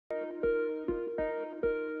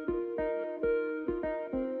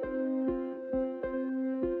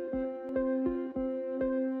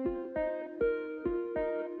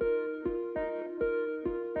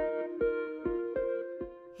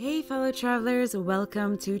fellow travelers,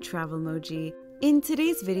 welcome to Travelmoji. In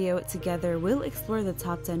today's video, together we'll explore the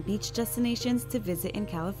top 10 beach destinations to visit in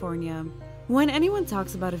California. When anyone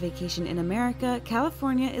talks about a vacation in America,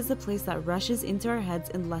 California is the place that rushes into our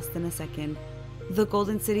heads in less than a second. The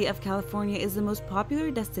Golden City of California is the most popular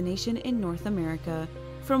destination in North America.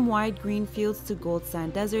 From wide green fields to gold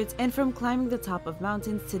sand deserts, and from climbing the top of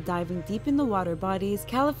mountains to diving deep in the water bodies,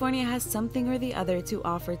 California has something or the other to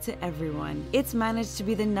offer to everyone. It's managed to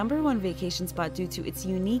be the #1 vacation spot due to its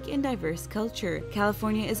unique and diverse culture.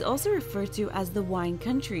 California is also referred to as the wine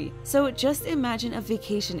country. So just imagine a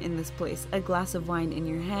vacation in this place, a glass of wine in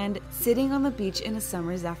your hand, sitting on the beach in a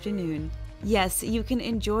summer's afternoon. Yes, you can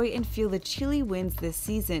enjoy and feel the chilly winds this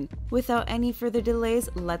season. Without any further delays,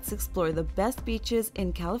 let's explore the best beaches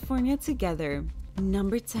in California together.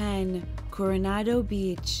 Number 10. Coronado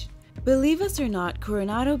Beach. Believe us or not,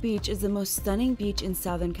 Coronado Beach is the most stunning beach in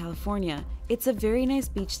Southern California. It's a very nice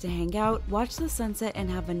beach to hang out, watch the sunset, and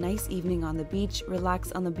have a nice evening on the beach,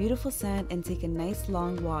 relax on the beautiful sand, and take a nice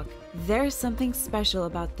long walk. There's something special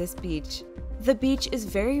about this beach. The beach is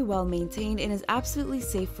very well maintained and is absolutely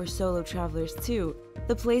safe for solo travelers too.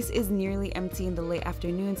 The place is nearly empty in the late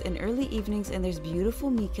afternoons and early evenings, and there's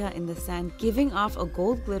beautiful mica in the sand giving off a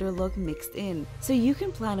gold glitter look mixed in. So you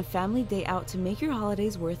can plan a family day out to make your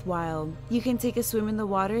holidays worthwhile. You can take a swim in the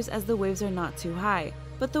waters as the waves are not too high,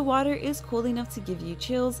 but the water is cold enough to give you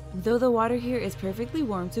chills, though the water here is perfectly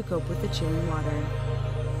warm to cope with the chilling water.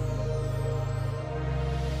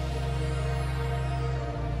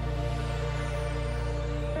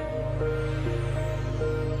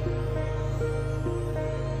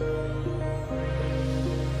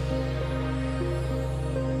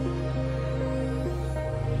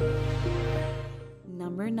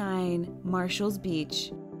 Number 9. Marshall's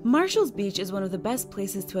Beach. Marshall's Beach is one of the best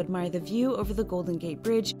places to admire the view over the Golden Gate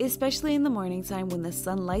Bridge, especially in the morning time when the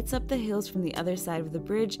sun lights up the hills from the other side of the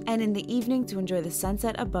bridge, and in the evening to enjoy the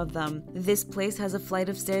sunset above them. This place has a flight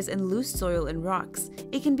of stairs and loose soil and rocks.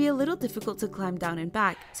 It can be a little difficult to climb down and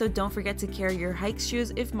back, so don't forget to carry your hike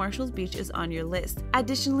shoes if Marshall's Beach is on your list.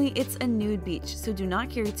 Additionally, it's a nude beach, so do not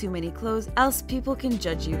carry too many clothes, else people can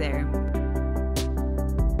judge you there.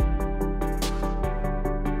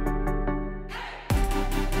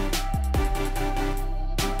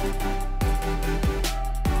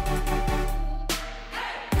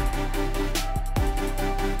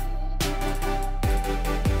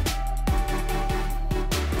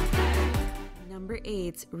 Number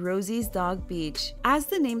 8. Rosie's Dog Beach. As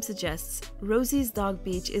the name suggests, Rosie's Dog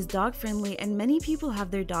Beach is dog friendly and many people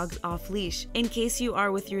have their dogs off leash. In case you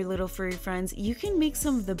are with your little furry friends, you can make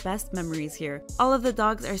some of the best memories here. All of the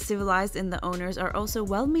dogs are civilized and the owners are also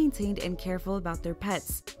well maintained and careful about their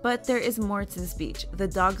pets. But there is more to this beach. The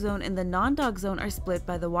dog zone and the non-dog zone are split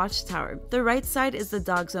by the watchtower. The right side is the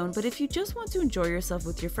dog zone, but if you just want to enjoy yourself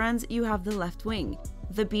with your friends, you have the left wing.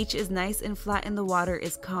 The beach is nice and flat and the water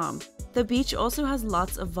is calm. The beach also has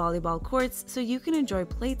lots of volleyball courts, so you can enjoy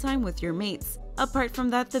playtime with your mates. Apart from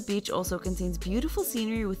that, the beach also contains beautiful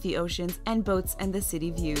scenery with the oceans and boats and the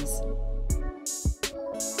city views.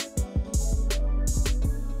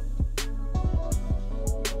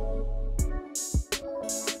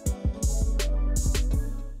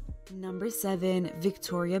 Number 7.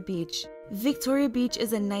 Victoria Beach. Victoria Beach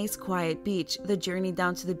is a nice quiet beach. The journey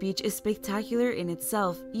down to the beach is spectacular in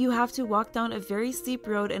itself. You have to walk down a very steep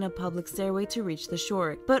road and a public stairway to reach the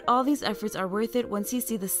shore. But all these efforts are worth it once you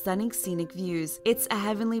see the stunning scenic views. It's a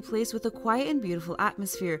heavenly place with a quiet and beautiful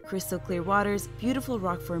atmosphere, crystal clear waters, beautiful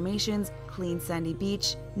rock formations, clean sandy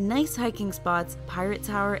beach, nice hiking spots, pirate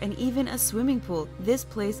tower, and even a swimming pool. This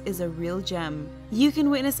place is a real gem. You can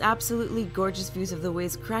witness absolutely gorgeous views of the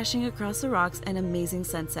waves crashing across the rocks and amazing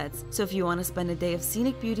sunsets. So if you want to spend a day of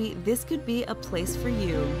scenic beauty, this could be a place for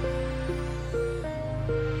you.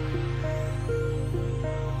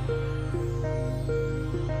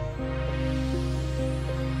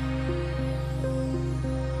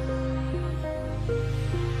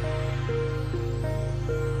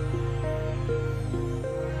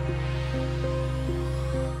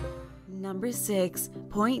 Number 6.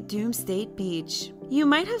 Point Dume State Beach. You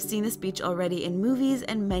might have seen this beach already in movies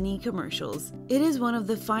and many commercials. It is one of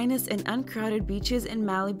the finest and uncrowded beaches in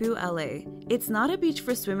Malibu, LA. It's not a beach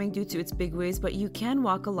for swimming due to its big waves, but you can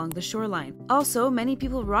walk along the shoreline. Also, many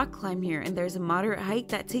people rock climb here, and there's a moderate hike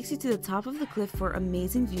that takes you to the top of the cliff for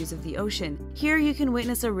amazing views of the ocean. Here you can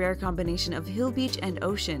witness a rare combination of hill beach and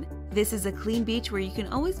ocean. This is a clean beach where you can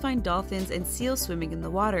always find dolphins and seals swimming in the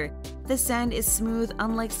water. The sand is smooth,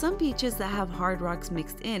 unlike some beaches that have hard rocks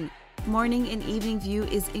mixed in. Morning and evening view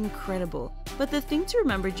is incredible, but the thing to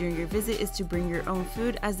remember during your visit is to bring your own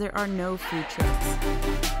food as there are no food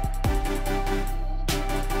trucks.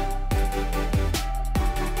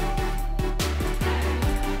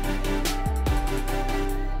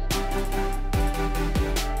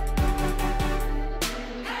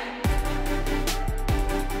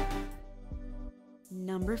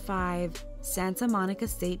 Number 5. Santa Monica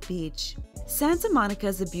State Beach. Santa Monica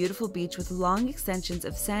is a beautiful beach with long extensions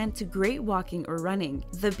of sand to great walking or running.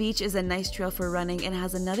 The beach is a nice trail for running and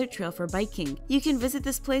has another trail for biking. You can visit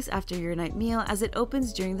this place after your night meal as it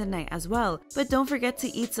opens during the night as well, but don't forget to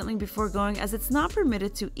eat something before going as it's not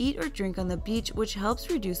permitted to eat or drink on the beach, which helps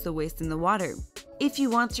reduce the waste in the water. If you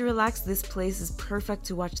want to relax, this place is perfect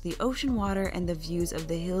to watch the ocean water, and the views of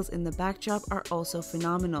the hills in the backdrop are also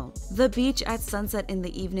phenomenal. The beach at sunset in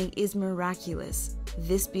the evening is miraculous.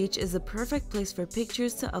 This beach is the perfect place for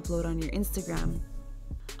pictures to upload on your Instagram.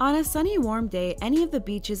 On a sunny, warm day, any of the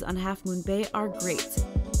beaches on Half Moon Bay are great.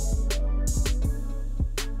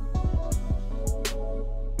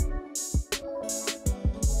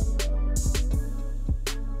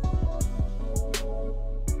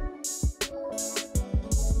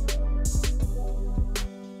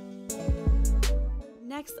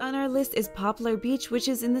 Next on our list is Poplar Beach, which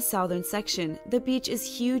is in the southern section. The beach is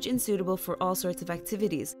huge and suitable for all sorts of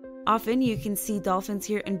activities. Often you can see dolphins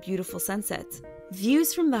here and beautiful sunsets.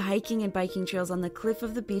 Views from the hiking and biking trails on the cliff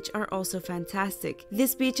of the beach are also fantastic.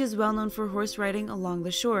 This beach is well known for horse riding along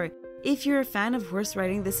the shore. If you're a fan of horse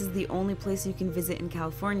riding, this is the only place you can visit in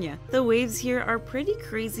California. The waves here are pretty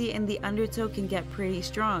crazy and the undertow can get pretty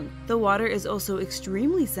strong. The water is also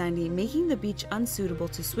extremely sandy, making the beach unsuitable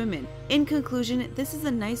to swim in. In conclusion, this is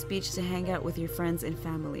a nice beach to hang out with your friends and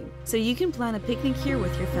family. So you can plan a picnic here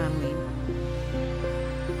with your family.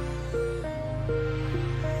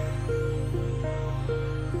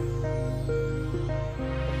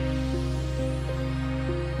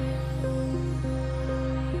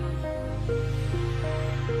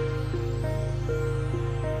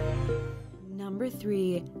 Number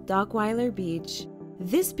 3. Dockweiler Beach.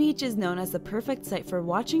 This beach is known as the perfect site for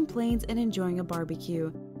watching planes and enjoying a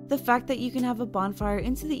barbecue. The fact that you can have a bonfire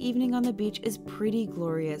into the evening on the beach is pretty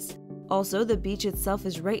glorious. Also, the beach itself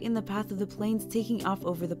is right in the path of the planes taking off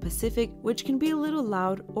over the Pacific, which can be a little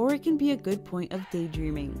loud or it can be a good point of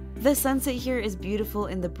daydreaming. The sunset here is beautiful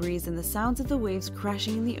and the breeze and the sounds of the waves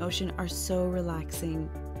crashing in the ocean are so relaxing.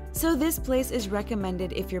 So this place is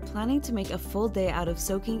recommended if you're planning to make a full day out of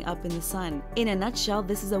soaking up in the sun. In a nutshell,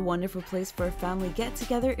 this is a wonderful place for a family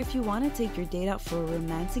get-together if you want to take your date out for a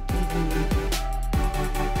romantic evening.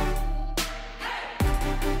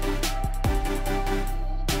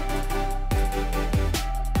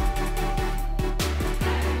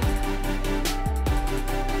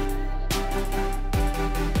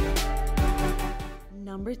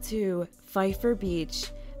 Number 2. Pfeiffer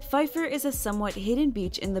Beach. Pfeiffer is a somewhat hidden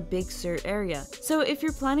beach in the Big Sur area, so if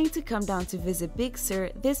you're planning to come down to visit Big Sur,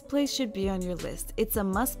 this place should be on your list. It's a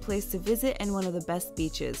must place to visit and one of the best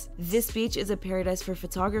beaches. This beach is a paradise for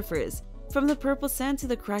photographers. From the purple sand to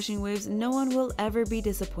the crashing waves, no one will ever be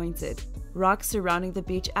disappointed. Rocks surrounding the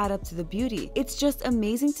beach add up to the beauty. It's just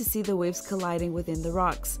amazing to see the waves colliding within the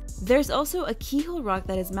rocks. There's also a keyhole rock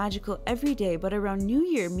that is magical every day, but around New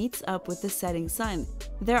Year meets up with the setting sun.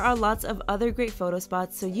 There are lots of other great photo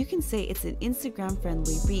spots, so you can say it's an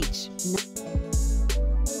Instagram-friendly beach.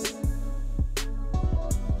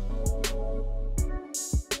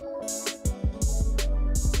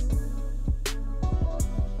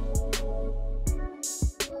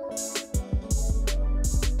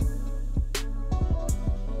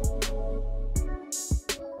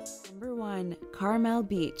 Number 1. Carmel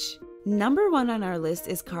Beach. Number 1 on our list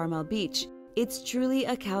is Carmel Beach. It's truly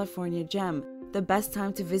a California gem. The best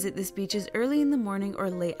time to visit this beach is early in the morning or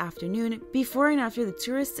late afternoon, before and after the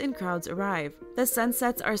tourists and crowds arrive. The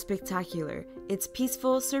sunsets are spectacular. It's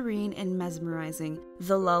peaceful, serene, and mesmerizing.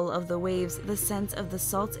 The lull of the waves, the scent of the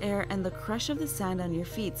salt air, and the crush of the sand on your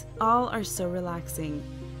feet, all are so relaxing.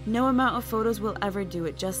 No amount of photos will ever do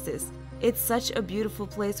it justice. It's such a beautiful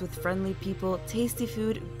place with friendly people, tasty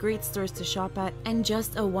food, great stores to shop at, and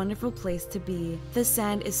just a wonderful place to be. The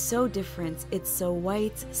sand is so different. It's so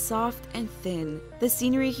white, soft, and thin. The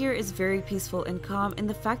scenery here is very peaceful and calm, and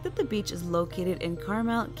the fact that the beach is located in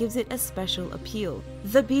Carmel gives it a special appeal.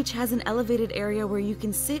 The beach has an elevated area where you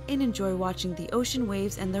can sit and enjoy watching the ocean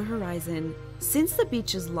waves and the horizon. Since the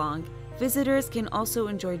beach is long, visitors can also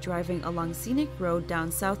enjoy driving along scenic road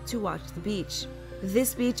down south to watch the beach.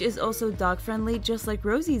 This beach is also dog-friendly, just like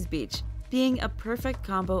Rosie's Beach. Being a perfect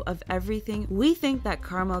combo of everything, we think that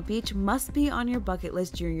Carmel Beach must be on your bucket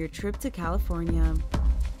list during your trip to California.